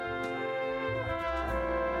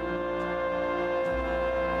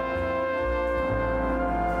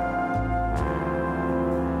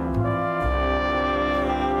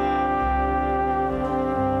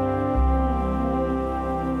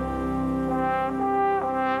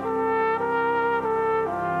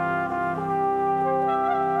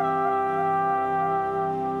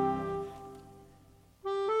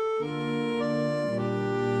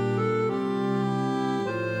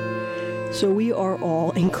So we are all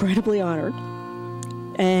incredibly honored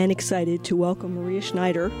and excited to welcome Maria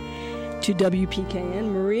Schneider to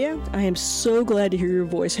WPKN. Maria, I am so glad to hear your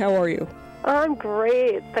voice. How are you? I'm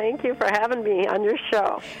great. Thank you for having me on your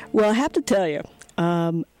show. Well, I have to tell you,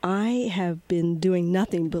 I have been doing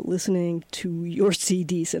nothing but listening to your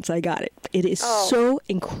CD since I got it. It is so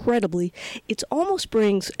incredibly, it almost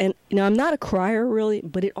brings, and I'm not a crier really,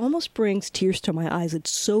 but it almost brings tears to my eyes. It's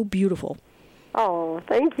so beautiful. Oh,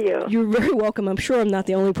 thank you. You're very welcome. I'm sure I'm not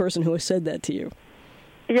the only person who has said that to you.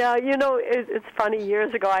 Yeah, it's funny.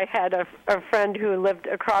 Years ago, I had a friend who lived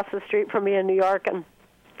across the street from me in New York, and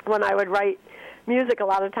when I would write music, a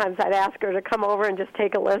lot of times I'd ask her to come over and just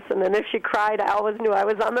take a listen, and if she cried, I always knew I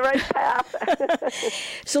was on the right path.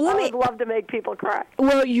 So I would love to make people cry.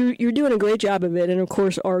 Well, you're doing a great job of it, and of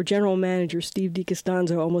course, our general manager, Steve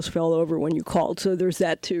DiCostanzo, almost fell over when you called, so there's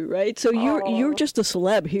that too, right? So you're just a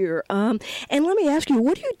celeb here. And let me ask you,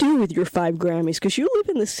 what do you do with your 5 Grammys? Because you live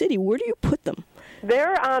in the city. Where do you put them?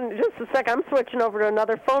 They're on, just a sec, I'm switching over to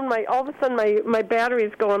another phone. All of a sudden, my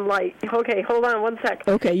battery's going light. Okay, hold on one sec.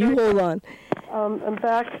 Okay, you hold on. I'm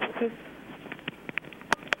back.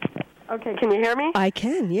 Okay, can you hear me? I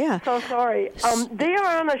can, yeah. So sorry. They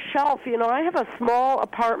are on a shelf. I have a small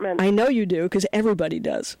apartment. I know you do, because everybody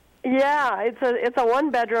does. Yeah, it's a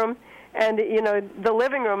one-bedroom, and, the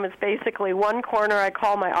living room is basically one corner I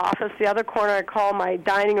call my office, the other corner I call my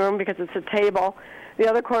dining room because it's a table, the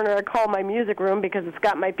other corner I call my music room because it's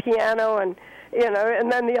got my piano, and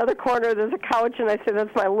then the other corner there's a couch, and I say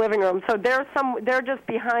that's my living room. So they're just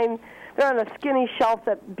behind. They're on a skinny shelf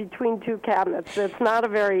between 2 cabinets. It's not a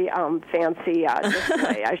very fancy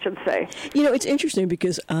display, I should say. It's interesting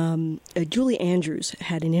because Julie Andrews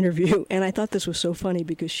had an interview, and I thought this was so funny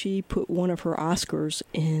because she put one of her Oscars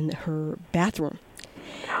in her bathroom.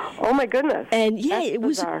 Oh, my goodness. And, yeah, That's it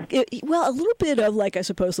was, bizarre. a little bit of, I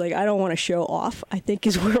suppose, I don't want to show off, I think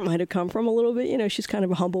is where it might have come from a little bit. She's kind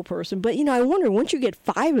of a humble person. But, I wonder, once you get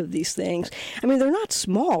 5 of these things, they're not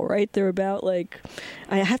small, right? They're about,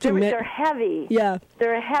 I have to admit. They're heavy. Yeah.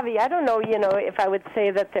 They're heavy. I don't know, if I would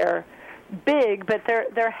say that they're big, but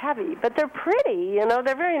they're heavy. But they're pretty,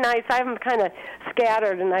 They're very nice. I have them kind of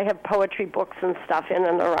scattered, and I have poetry books and stuff in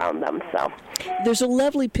and around them, so. There's a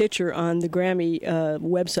lovely picture on the Grammy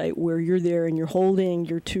website where you're there and you're holding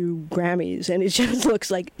your 2 Grammys, and it just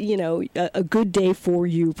looks like, a good day for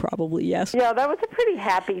you, probably, yes? Yeah, that was a pretty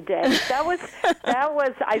happy day. That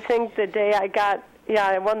was, I think, the day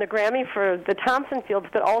I won the Grammy for the Thompson Fields,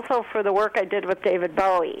 but also for the work I did with David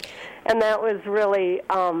Bowie. And that was really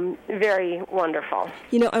very wonderful.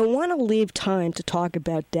 I want to leave time to talk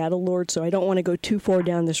about Data Lord, so I don't want to go too far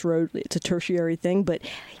down this road. It's a tertiary thing. But,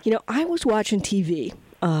 I was watching TV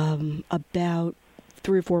about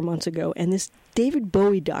 3 or 4 months ago, and this David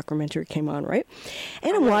Bowie documentary came on, right?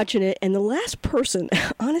 And I'm watching it, and the last person,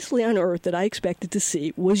 honestly, on earth that I expected to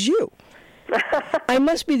see was you. I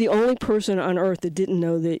must be the only person on earth that didn't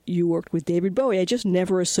know that you worked with David Bowie. I just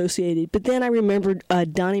never associated. But then I remembered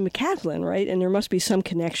Donnie McCaslin, right? And there must be some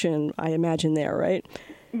connection, I imagine, there, right?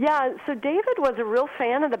 Yeah, so David was a real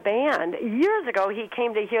fan of the band. Years ago, he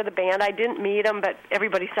came to hear the band. I didn't meet him, but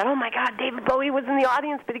everybody said, oh, my God, David Bowie was in the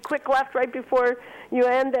audience, but he quick left right before you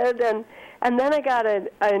ended. And then I got an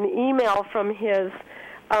email from his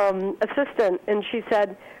assistant, and she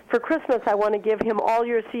said, for Christmas, I want to give him all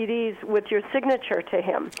your CDs with your signature to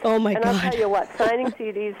him. Oh, my God. And I'll tell you what, signing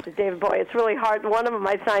CDs to David Bowie, it's really hard. One of them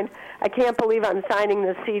I signed, I can't believe I'm signing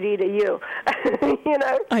this CD to you.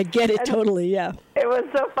 I get it totally, yeah. It was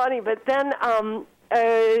so funny. But then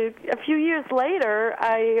a few years later,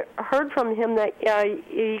 I heard from him that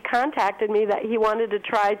he contacted me that he wanted to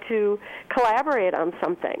try to collaborate on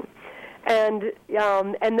something. And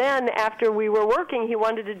then after we were working, he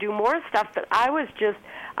wanted to do more stuff, but I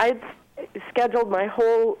had scheduled my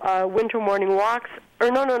whole winter morning walks,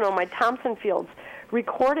 my Thompson Fields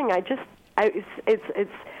recording.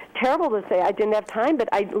 It's terrible to say I didn't have time, but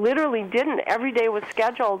I literally didn't. Every day was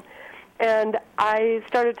scheduled. And I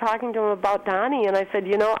started talking to him about Donnie, and I said,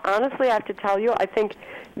 honestly, I have to tell you, I think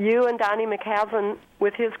you and Donnie McCaslin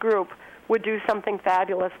with his group would do something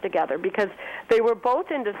fabulous together, because they were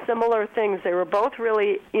both into similar things. They were both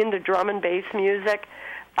really into drum and bass music.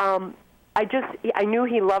 I knew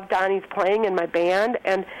he loved Donnie's playing in my band,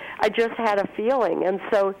 and I just had a feeling. And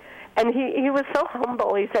he was so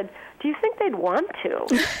humble. He said, do you think they'd want to?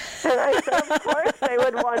 And I said, of course they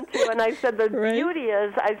would want to. And I said, the beauty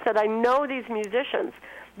is, I know these musicians.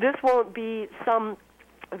 This won't be some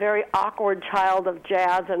very awkward child of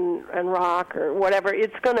jazz and rock or whatever.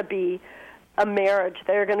 It's going to be a marriage.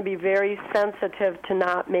 They're going to be very sensitive to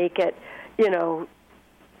not make it,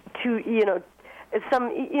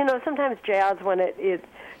 sometimes jazz, when it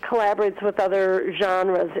collaborates with other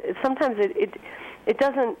genres, sometimes it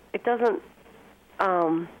doesn't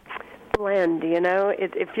blend.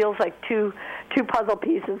 It feels like two puzzle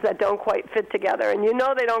pieces that don't quite fit together, and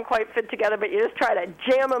they don't quite fit together, but you just try to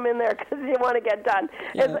jam them in there because you want to get done.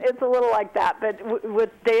 Yeah. It's a little like that, but with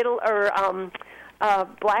Daedal or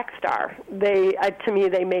Black Star, to me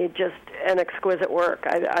they made just an exquisite work.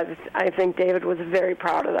 I think David was very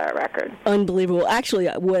proud of that record. Unbelievable. Actually,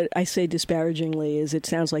 what I say disparagingly is it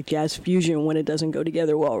sounds like jazz fusion when it doesn't go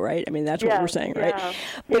together well, right? I mean, that's what we're saying, right?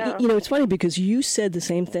 But, it's funny because you said the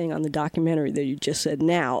same thing on the documentary that you just said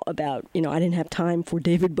now about, I didn't have time for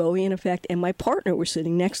David Bowie, in effect, and my partner was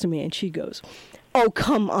sitting next to me, and she goes, "Oh,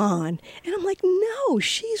 come on." And I'm like, no,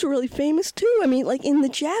 she's really famous too. I mean, like in the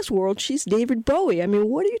jazz world, she's David Bowie. I mean,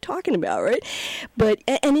 what are you talking about, right? But,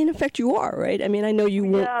 and in effect, you are, right? I mean, I know you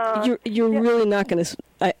won't, you're really not going to,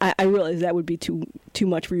 I realize that would be too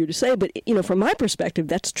much for you to say, but, from my perspective,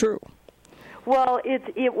 that's true. Well,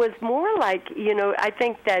 it was more like, I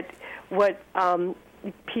think that what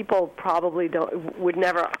people probably would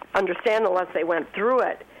never understand unless they went through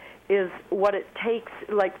it is what it takes.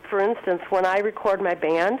 Like, for instance, when I record my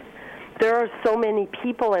band, there are so many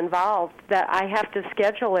people involved that I have to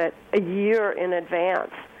schedule it a year in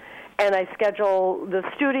advance. And I schedule the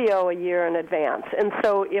studio a year in advance. And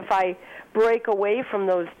so if I break away from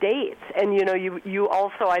those dates, and, you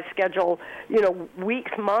also, I schedule,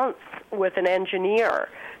 weeks, months with an engineer.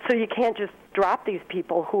 So you can't just drop these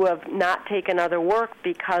people who have not taken other work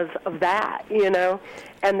because of that, and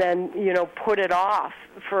then, put it off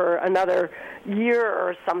for another year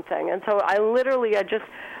or something. And so I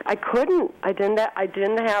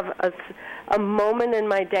didn't have a moment in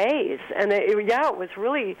my days. And it was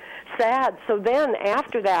really sad. So then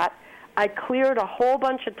after that, I cleared a whole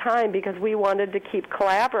bunch of time because we wanted to keep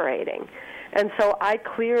collaborating. And so I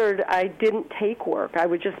didn't take work. I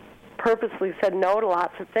would just purposely said no to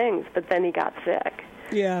lots of things, but then he got sick.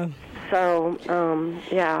 Yeah. So,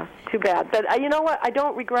 too bad. But you know what? I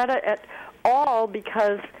don't regret it at all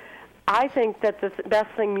because I think that the best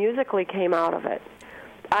thing musically came out of it.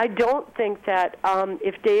 I don't think that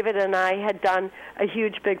if David and I had done a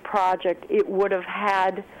huge, big project, it would have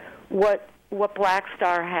had what Black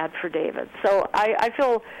Star had for David. So I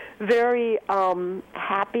feel very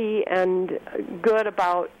happy and good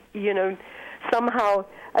about, somehow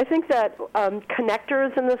I think that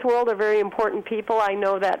connectors in this world are very important people. I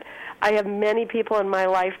know that I have many people in my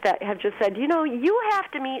life that have just said, you have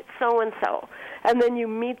to meet so-and-so. And then you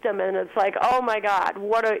meet them, and it's like, oh, my God,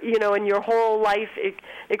 and your whole life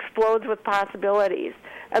explodes with possibilities.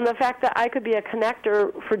 And the fact that I could be a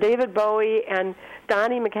connector for David Bowie and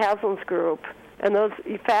Donnie McCaslin's group, and those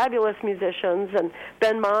fabulous musicians, and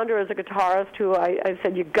Ben Monder is a guitarist who I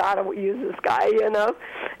said, you got to use this guy,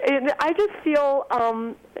 And I just feel,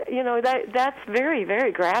 that's very,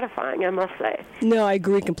 very gratifying, I must say. No, I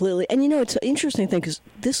agree completely. And, it's an interesting thing because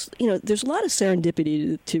this, there's a lot of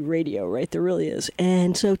serendipity to radio, right? There really is.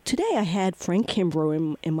 And so today I had Frank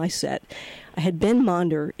Kimbrough in my set. I had Ben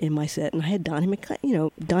Monder in my set, and I had Donnie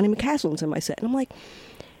McCaslin's in my set. And I'm like,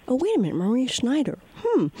 oh, wait a minute, Maria Schneider.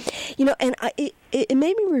 And it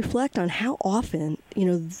made me reflect on how often,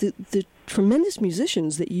 the tremendous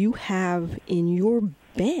musicians that you have in your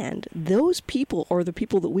band, those people are the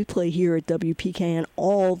people that we play here at WPKN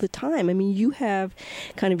all the time. I mean, you have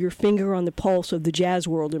kind of your finger on the pulse of the jazz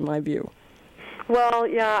world, in my view. Well,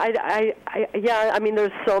 I mean,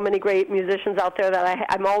 there's so many great musicians out there that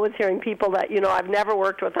I'm always hearing people that, I've never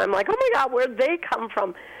worked with. I'm like, oh, my God, where'd they come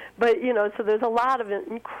from? But, so there's a lot of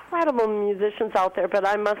incredible musicians out there. But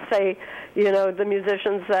I must say, the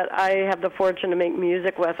musicians that I have the fortune to make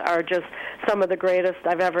music with are just some of the greatest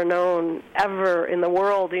I've ever known, ever in the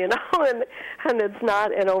world, and it's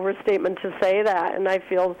not an overstatement to say that. And I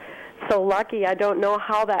feel so lucky. I don't know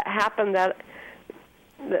how that happened, that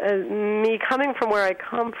me coming from where I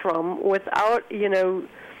come from without,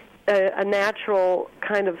 a natural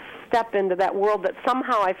kind of step into that world, that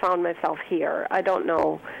somehow I found myself here. I don't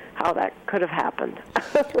know how that could have happened.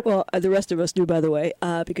 Well, the rest of us do, by the way,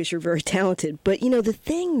 because you're very talented. But, the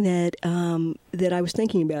thing that I was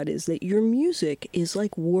thinking about is that your music is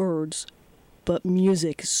like words, but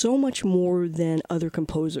music so much more than other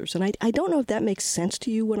composers. And I don't know if that makes sense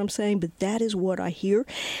to you, what I'm saying, but that is what I hear.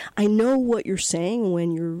 I know what you're saying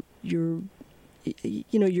when you're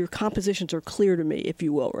your compositions are clear to me, if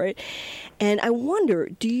you will, right? And I wonder,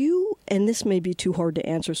 do you, and this may be too hard to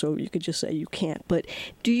answer, so you could just say you can't, but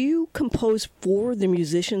do you compose for the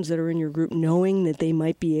musicians that are in your group knowing that they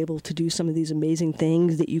might be able to do some of these amazing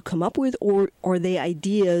things that you come up with, or are they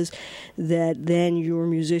ideas that then your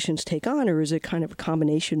musicians take on, or is it kind of a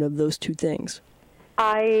combination of those two things?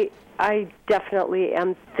 I definitely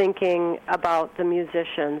am thinking about the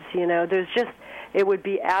musicians. It would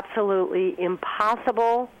be absolutely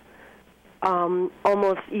impossible.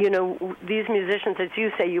 Almost, these musicians, as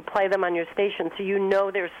you say, you play them on your station, so you know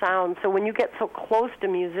their sound. So when you get so close to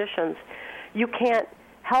musicians, you can't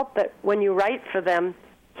help but, when you write for them,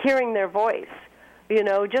 hearing their voice.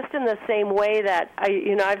 Just in the same way that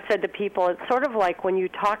I've said to people, it's sort of like when you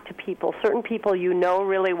talk to people, certain people you know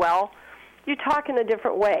really well. You talk in a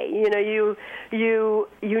different way. You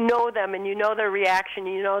know them, and you know their reaction.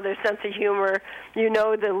 You know their sense of humor. You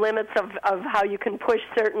know the limits of how you can push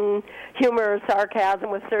certain humor or sarcasm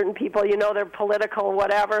with certain people. You know their political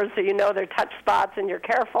whatever, so you know their touch spots, and you're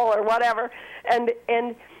careful or whatever. And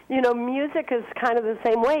music is kind of the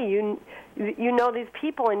same way. You know these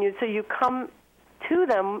people, and so you come to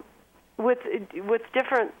them with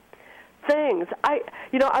different things. I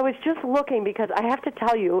was just looking, because I have to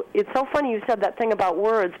tell you, it's so funny you said that thing about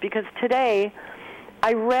words, because today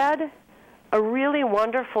I read a really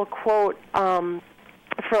wonderful quote from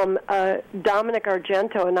Dominic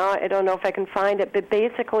Argento, and now I don't know if I can find it, but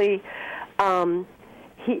basically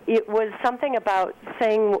it was something about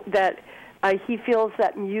saying that he feels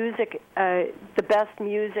that music, the best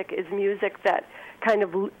music is music that kind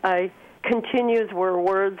of continues where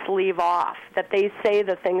words leave off, that they say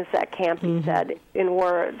the things that can't be said in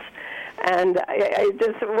words. And I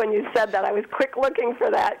just, when you said that, I was quick looking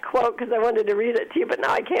for that quote because I wanted to read it to you, but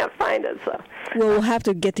now I can't find it. So, well, we'll have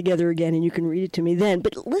to get together again, and you can read it to me then.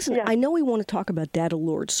 But listen, I know we want to talk about Data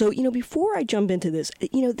Lord. So, before I jump into this,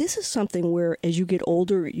 this is something where as you get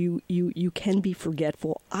older, you can be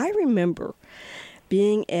forgetful. I remember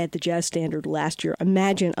being at the Jazz Standard last year.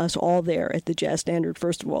 Imagine us all there at the Jazz Standard,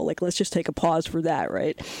 first of all. Like, let's just take a pause for that,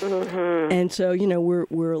 right? Mm-hmm. And so,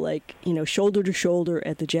 we're like, shoulder to shoulder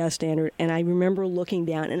at the Jazz Standard. And I remember looking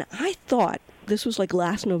down, and I thought, this was like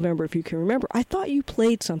last November, if you can remember, I thought you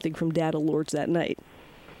played something from Data Lords that night.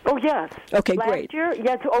 Oh, yes. Okay, Last great. year?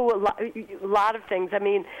 Yes, a lot of things. I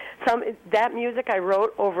mean, that music I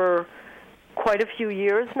wrote over quite a few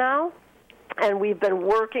years now. And we've been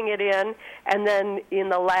working it in, and then in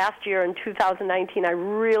the last year, in 2019, I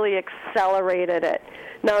really accelerated it.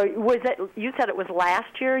 Now, you said it was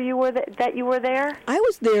last year that you were there? I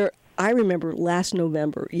was there, I remember, last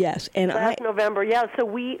November, yes. November, yeah. So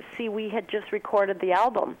we had just recorded the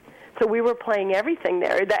album. So we were playing everything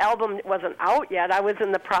there. The album wasn't out yet. I was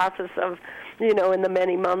in the process of, in the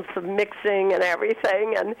many months of mixing and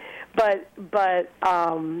everything, but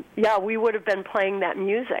we would have been playing that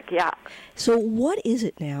music, yeah. So what is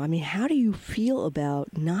it now? I mean, how do you feel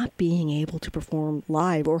about not being able to perform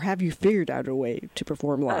live, or have you figured out a way to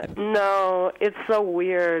perform live? No, it's so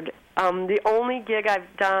weird. The only gig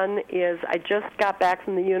I've done is I just got back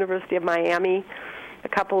from the University of Miami a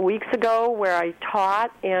couple of weeks ago where I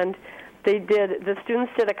taught, and the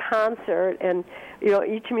students did a concert, and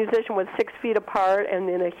each musician was 6 feet apart, and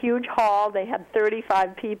in a huge hall they had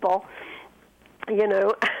 35 people. It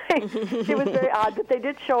was very odd, but they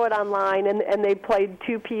did show it online, and they played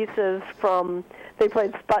two pieces they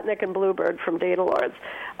played Sputnik and Bluebird from Data Lords,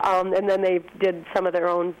 and then they did some of their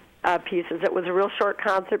own pieces. It was a real short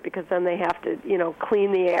concert because then they have to,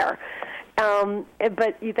 clean the air.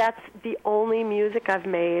 But that's the only music I've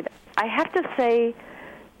made. I have to say,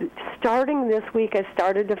 starting this week, I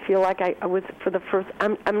started to feel like I was, for the first,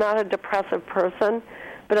 I'm not a depressive person,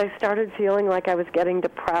 but I started feeling like I was getting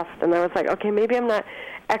depressed, and I was like, okay, maybe I'm not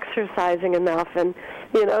exercising enough, and,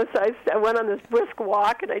 so I went on this brisk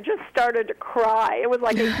walk, and I just started to cry. It was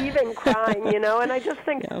like a heaving crying, and I just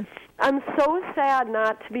think, I'm so sad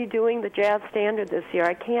not to be doing the Jazz Standard this year.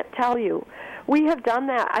 I can't tell you. We have done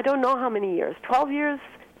that, I don't know how many years, 12 years,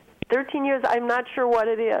 13 years, I'm not sure what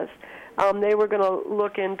it is. They were going to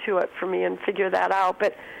look into it for me and figure that out.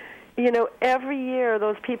 But, every year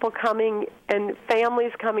those people coming and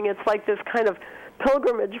families coming, it's like this kind of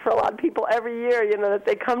pilgrimage for a lot of people every year, that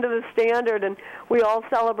they come to the Standard and we all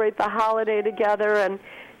celebrate the holiday together.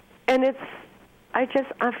 And it's, I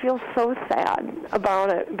feel so sad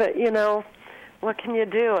about it. But, what can you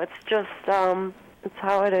do? It's just, It's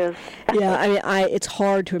how it is. Yeah, I mean, it's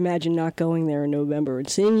hard to imagine not going there in November and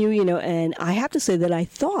seeing you, and I have to say that I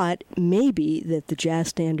thought maybe that the Jazz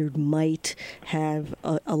Standard might have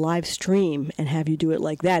a live stream and have you do it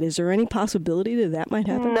like that. Is there any possibility that might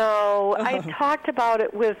happen? No. I talked about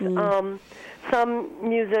it with some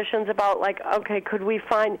musicians about, like, okay, could we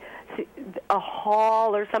find a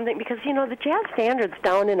hall or something? Because, the Jazz Standard's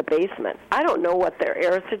down in a basement. I don't know what their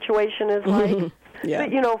air situation is like. Yeah.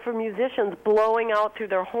 But, for musicians blowing out through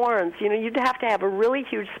their horns, you'd have to have a really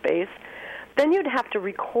huge space. Then you'd have to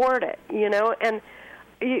record it, And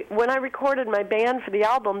when I recorded my band for the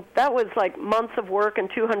album, that was like months of work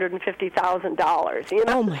and $250,000,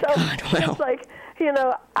 Oh, my God, wow. It's like,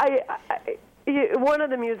 one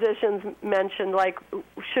of the musicians mentioned, like,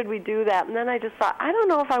 should we do that? And then I just thought, I don't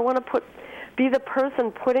know if I want to be the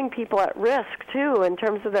person putting people at risk, too, in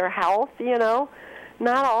terms of their health,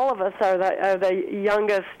 Not all of us are the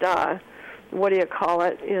youngest, what do you call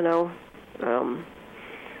it,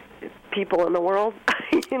 people in the world,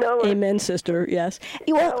 Amen, sister, yes.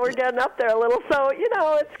 We're getting up there a little. So,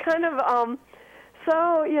 it's kind of,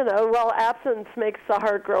 absence makes the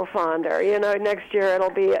heart grow fonder. Next year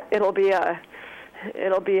it'll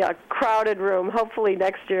be a crowded room. Hopefully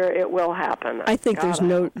next year it will happen. I think there's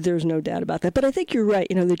no doubt about that. But I think you're right.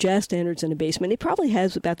 The Jazz Standard's in a basement. It probably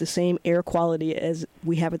has about the same air quality as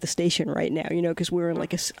we have at the station right now. Because we're in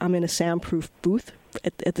I'm in a soundproof booth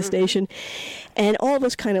at the station, and all of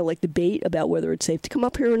us kind of like debate about whether it's safe to come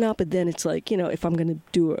up here or not. But then it's like, if I'm going to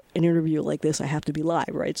do an interview like this, I have to be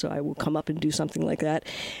live, right? So I will come up and do something like that.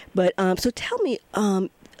 But so tell me.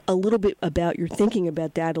 A little bit about your thinking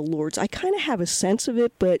about Data Lords. I kind of have a sense of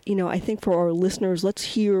it, but, I think for our listeners, let's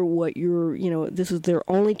hear what this is their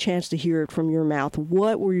only chance to hear it from your mouth.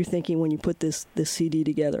 What were you thinking when you put this CD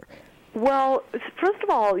together? Well, first of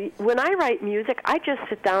all, when I write music, I just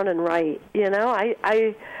sit down and write. I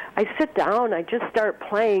sit down, I just start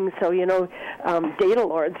playing. So, Data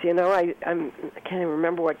Lords, I can't even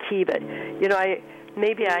remember what key, but,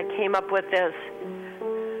 maybe I came up with this.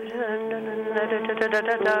 And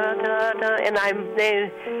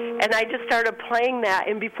I just started playing that,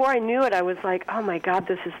 and before I knew it, I was like, "Oh my God,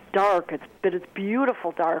 this is dark. It's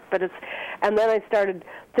beautiful dark." And then I started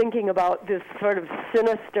thinking about this sort of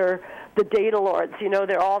sinister, the data lords.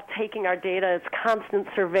 They're all taking our data. It's constant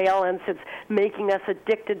surveillance. It's making us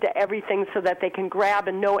addicted to everything, so that they can grab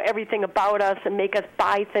and know everything about us and make us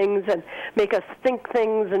buy things and make us think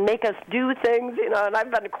things and make us do things. And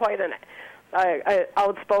I've been quite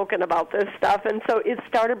outspoken about this stuff, and so it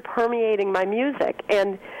started permeating my music,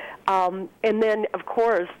 and then of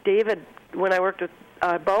course David, when I worked with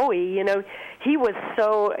Bowie, he was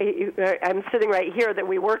so. I'm sitting right here that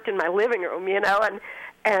we worked in my living room,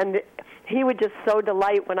 and he would just so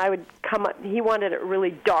delight when I would come up. He wanted it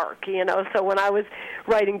really dark, So when I was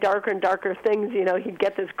writing darker and darker things, he'd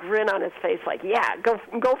get this grin on his face, like, "Yeah, go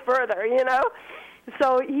further,"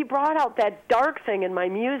 So he brought out that dark thing in my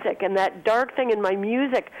music, and that dark thing in my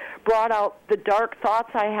music brought out the dark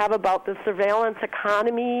thoughts I have about the surveillance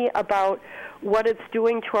economy, about what it's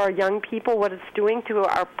doing to our young people, what it's doing to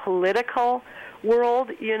our political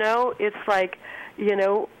world. It's like,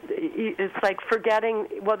 it's like forgetting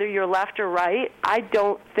whether you're left or right. I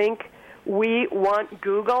don't think we want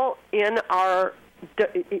Google in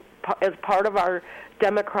as part of our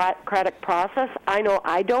democratic process. I know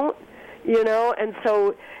I don't. And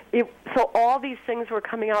so all these things were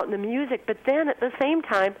coming out in the music, but then at the same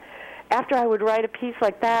time, after I would write a piece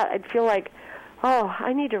like that, I'd feel like, oh,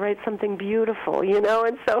 I need to write something beautiful,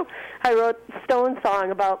 and so I wrote a Stone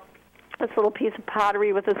song about this little piece of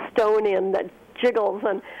pottery with a stone in that jiggles,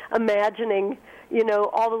 and imagining,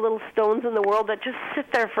 all the little stones in the world that just sit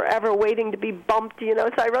there forever waiting to be bumped,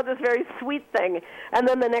 So I wrote this very sweet thing, and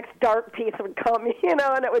then the next dark piece would come,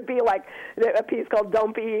 and it would be like a piece called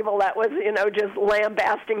Don't Be Evil that was, just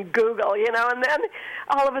lambasting Google, and then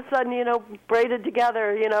all of a sudden, braided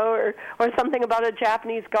together, or something about a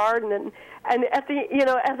Japanese garden. And at the,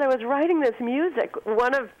 as I was writing this music,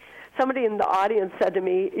 somebody in the audience said to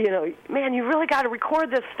me, "Man, you really got to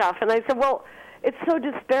record this stuff." And I said, "Well, it's so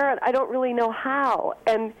disparate, I don't really know how."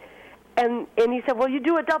 And he said, "Well, you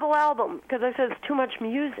do a double album," because I said it's too much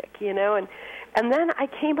music, And then I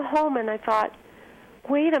came home and I thought,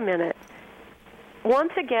 wait a minute.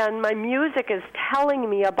 Once again, my music is telling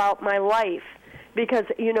me about my life, because,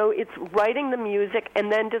 it's writing the music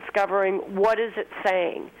and then discovering what is it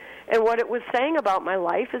saying. And what it was saying about my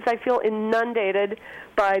life is I feel inundated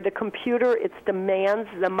by the computer, its demands,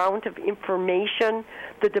 the amount of information,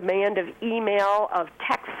 the demand of email, of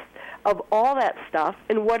text, of all that stuff,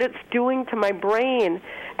 and what it's doing to my brain,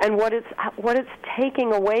 and what it's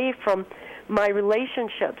taking away from my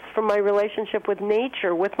relationships, from my relationship with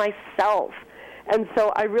nature, with myself. And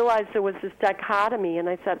so I realized there was this dichotomy, and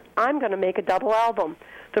I said, I'm going to make a double album.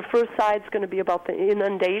 The first side's going to be about the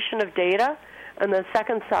inundation of data, and the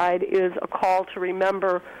second side is a call to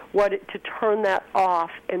remember to turn that off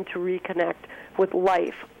and to reconnect with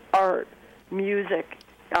life, art, music,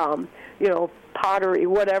 pottery,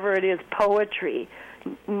 whatever it is, poetry,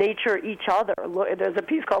 nature, each other. There's a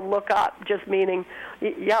piece called Look Up, just meaning,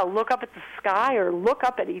 look up at the sky or look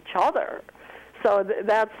up at each other. So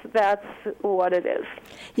that's what it is.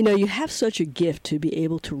 You have such a gift to be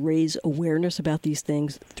able to raise awareness about these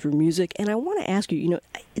things through music. And I want to ask you,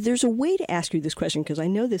 there's a way to ask you this question, because I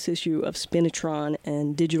know this issue of Spinitron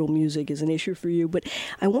and digital music is an issue for you, but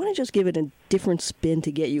I want to just give it a different spin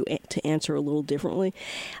to get you to answer a little differently.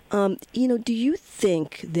 Do you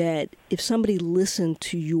think that if somebody listened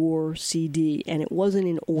to your CD and it wasn't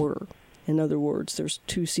in order, in other words, there's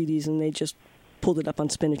 2 CDs and they just pulled it up on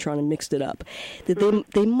Spinitron and mixed it up, that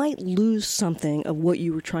they might lose something of what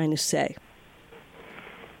you were trying to say?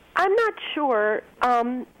 I'm not sure.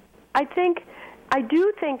 I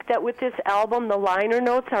do think that with this album, the liner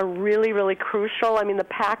notes are really, really crucial. I mean, the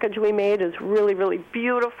package we made is really, really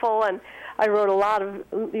beautiful, and I wrote a lot of,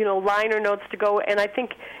 liner notes to go, and I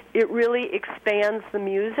think it really expands the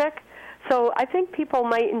music. So I think people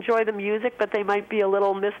might enjoy the music, but they might be a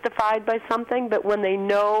little mystified by something, but when they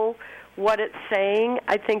know what it's saying,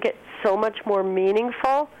 I think it's so much more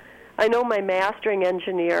meaningful. I know my mastering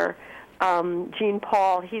engineer, Gene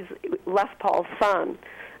Paul, he's Les Paul's son.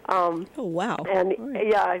 Oh, wow. And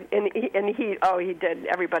he did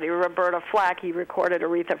everybody. Roberta Flack, he recorded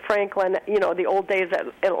Aretha Franklin, the old days at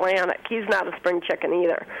Atlantic. He's not a spring chicken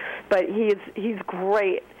either, but he's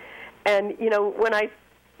great. And, when I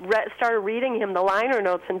started reading him the liner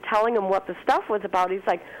notes and telling him what the stuff was about, he's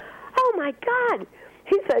like, oh, my God.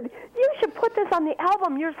 He said, you should put this on the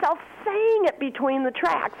album yourself, saying it between the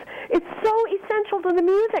tracks. It's so essential to the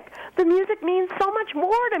music. The music means so much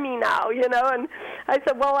more to me now, And I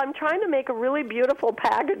said, well, I'm trying to make a really beautiful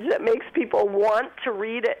package that makes people want to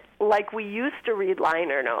read it like we used to read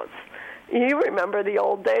liner notes. You remember the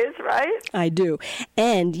old days, right? I do.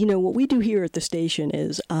 And, what we do here at the station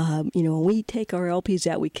is, when we take our LPs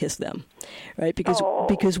out, we kiss them, right?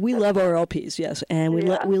 Because we love our LPs, yes. And we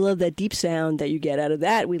love that deep sound that you get out of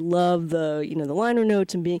that. We love the liner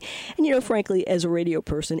notes and frankly, as a radio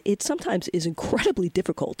person, it sometimes is incredibly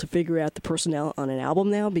difficult to figure out the personnel on an album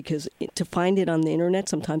now, because to find it on the internet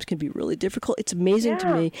sometimes can be really difficult. It's amazing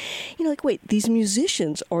to me. Wait, these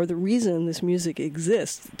musicians are the reason this music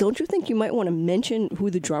exists. Don't you think you might want to mention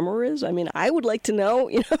who the drummer is? I mean, I would like to know,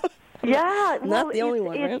 Yeah, not the only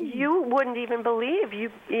one, right? You wouldn't even believe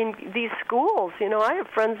in these schools. I have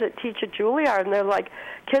friends that teach at Juilliard, and they're like,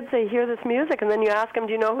 kids, they hear this music, and then you ask them,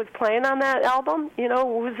 do you know who's playing on that album?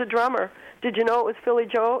 Who's the drummer? Did you know it was Philly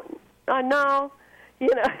Joe? No.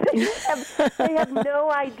 They have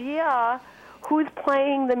no idea who's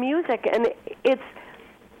playing the music, and it's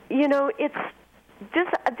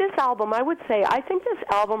This album, I would say, I think this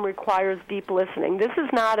album requires deep listening. This is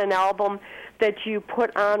not an album that you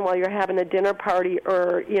put on while you're having a dinner party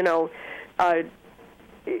or, and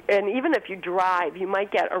even if you drive, you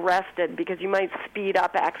might get arrested because you might speed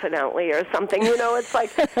up accidentally or something. It's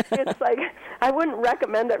like I wouldn't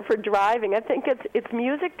recommend it for driving. I think it's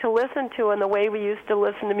music to listen to in the way we used to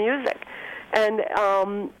listen to music. And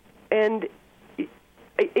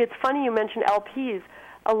it's funny you mentioned LPs.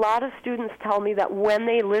 A lot of students tell me that when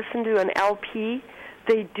they listen to an LP,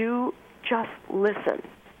 they do just listen.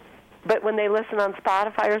 But when they listen on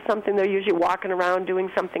Spotify or something, they're usually walking around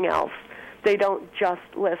doing something else. They don't just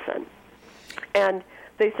listen. And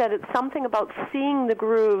they said it's something about seeing the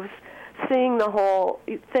grooves, seeing the whole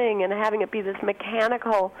thing, and having it be this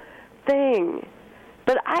mechanical thing.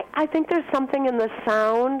 But I think there's something in the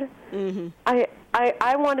sound. Mm-hmm.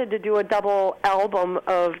 I wanted to do a double album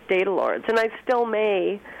of Data Lords, and I still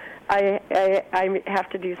may. I have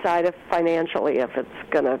to decide if financially if it's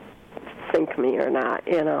going to sink me or not,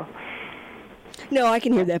 No, I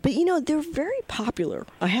can hear that. But, they're very popular.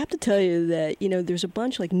 I have to tell you that, there's a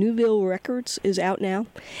bunch, like Newville Records is out now,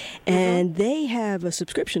 and they have a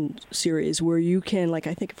subscription series where you can,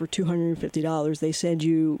 I think for $250, they send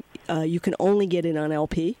you, you can only get it on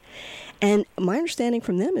LP. And my understanding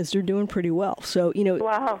from them is they're doing pretty well. So,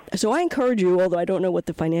 wow. So I encourage you, although I don't know what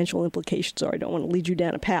the financial implications are. I don't want to lead you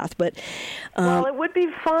down a path, but... well, it would be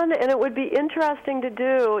fun, and it would be interesting to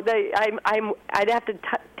do. I'd have to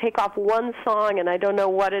take off one song, and I don't know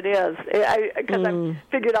what it is, because I've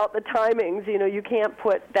figured out the timings. You can't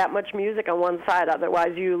put that much music on one side,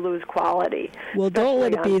 otherwise you lose quality. Well, don't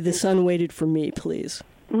let it be The Sun Waited for Me, please.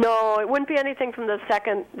 No, it wouldn't be anything from the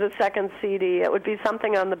second CD. It would be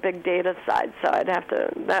something on the big data side. So I'd have to.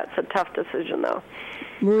 That's a tough decision, though.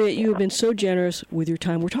 Maria, you have been so generous with your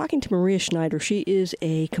time. We're talking to Maria Schneider. She is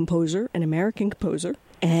a composer, an American composer,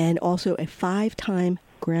 and also a 5-time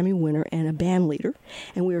Grammy winner and a band leader.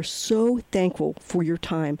 And we are so thankful for your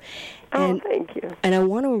time. And, thank you. And I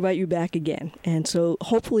want to invite you back again. And so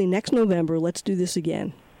hopefully next November, let's do this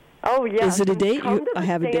again. Oh, yeah. Is it a date? I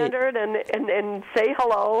have a date. And say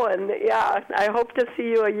hello. And, yeah, I hope to see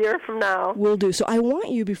you a year from now. Will do. So I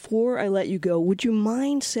want you, before I let you go, would you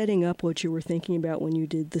mind setting up what you were thinking about when you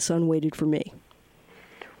did The Sun Waited for Me?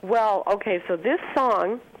 Well, okay, so this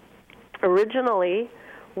song originally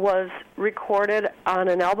was recorded on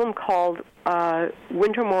an album called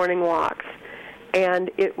Winter Morning Walks.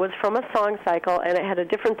 And it was from a song cycle, and it had a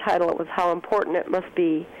different title. It was How Important It Must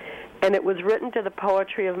Be. And it was written to the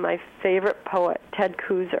poetry of my favorite poet, Ted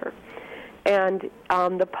Kooser. And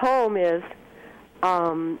the poem is,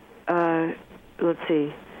 let's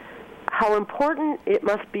see, how important it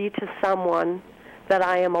must be to someone that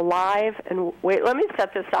I am alive and... Wait, let me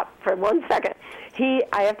set this up for 1 second.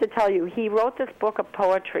 I have to tell you, he wrote this book of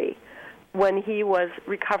poetry when he was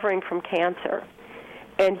recovering from cancer.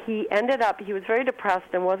 And he was very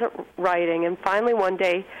depressed and wasn't writing. And finally one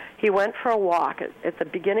day, he went for a walk at the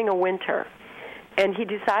beginning of winter. And he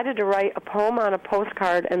decided to write a poem on a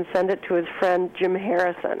postcard and send it to his friend Jim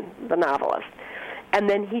Harrison, the novelist. And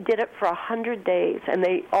then he did it for 100 days. And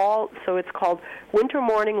so it's called Winter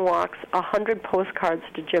Morning Walks, 100 Postcards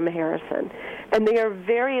to Jim Harrison. And they are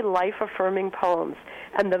very life-affirming poems.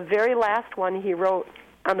 And the very last one he wrote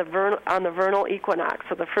on the vernal equinox,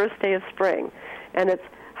 so the first day of spring. And it's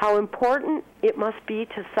how important it must be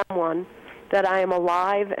to someone that I am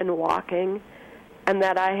alive and walking and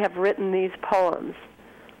that I have written these poems.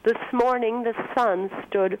 This morning the sun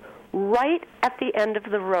stood right at the end of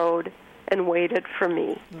the road and waited for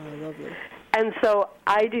me. Oh, lovely. And so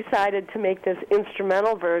I decided to make this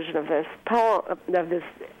instrumental version of this poem, of this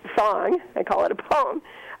song. I call it a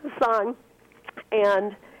song,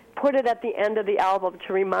 and put it at the end of the album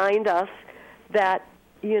to remind us that,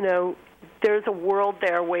 there's a world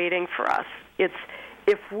there waiting for us. It's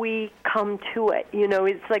if we come to it.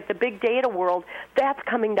 It's like the big data world, that's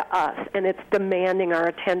coming to us, and it's demanding our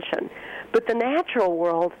attention. But the natural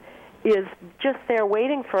world is just there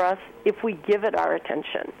waiting for us if we give it our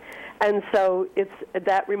attention. And so it's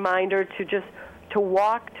that reminder to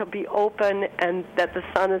walk, to be open, and that the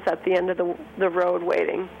sun is at the end of the road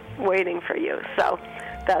waiting for you. So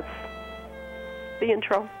that's the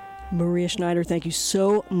intro. Maria Schneider, thank you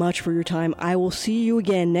so much for your time. I will see you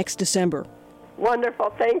again next December.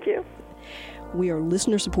 Wonderful. Thank you. We are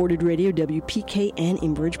listener-supported radio, WPKN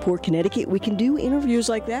in Bridgeport, Connecticut. We can do interviews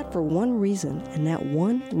like that for one reason, and that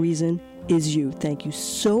one reason is you. Thank you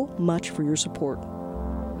so much for your support.